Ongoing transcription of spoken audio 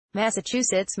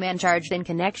Massachusetts man charged in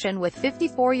connection with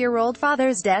 54-year-old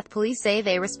father's death. Police say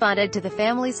they responded to the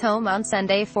family's home on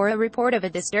Sunday for a report of a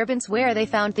disturbance where they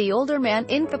found the older man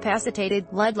incapacitated.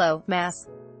 Ludlow, Mass.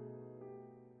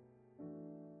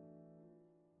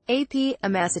 AP, a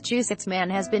Massachusetts man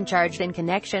has been charged in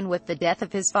connection with the death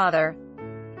of his father.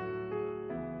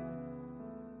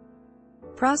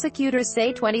 Prosecutors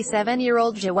say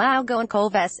 27-year-old Joao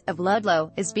Goncalves, of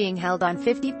Ludlow, is being held on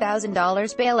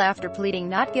 $50,000 bail after pleading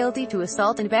not guilty to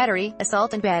assault and battery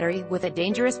with a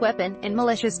dangerous weapon, and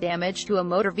malicious damage to a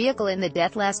motor vehicle in the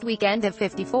death last weekend of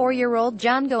 54-year-old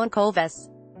John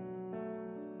Goncalves.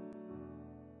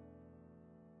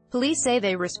 Police say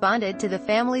they responded to the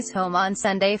family's home on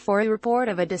Sunday for a report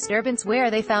of a disturbance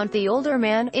where they found the older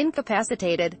man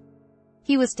incapacitated.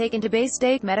 He was taken to Bay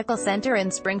State Medical Center in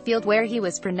Springfield where he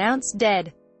was pronounced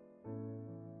dead.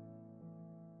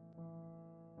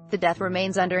 The death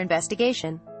remains under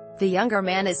investigation. The younger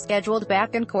man is scheduled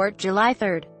back in court July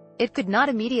 3. It could not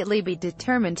immediately be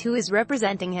determined who is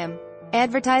representing him.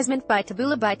 Advertisement by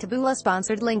Taboola.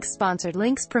 Sponsored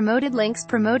links. Promoted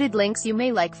links. You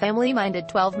may like family-minded.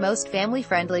 12 most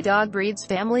family-friendly dog breeds.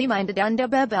 Family-minded.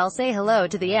 Bell. Say hello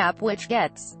to the app which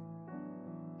gets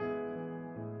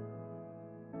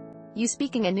you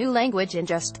speaking a new language in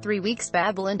just 3 weeks.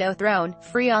 Babbelando Throne,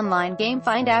 free online game.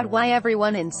 Find out why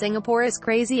everyone in Singapore is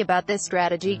crazy about this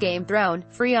strategy game. Throne,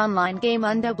 free online game.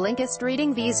 Undo. Blinkist.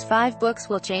 Reading these 5 books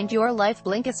will change your life.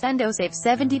 Blinkist. Undo.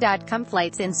 Save70.com.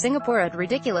 Flights in Singapore at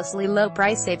ridiculously low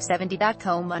price.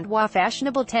 Save70.com. Undo.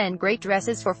 Fashionable 10 great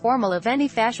dresses for formal of any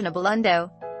fashionable. Undo.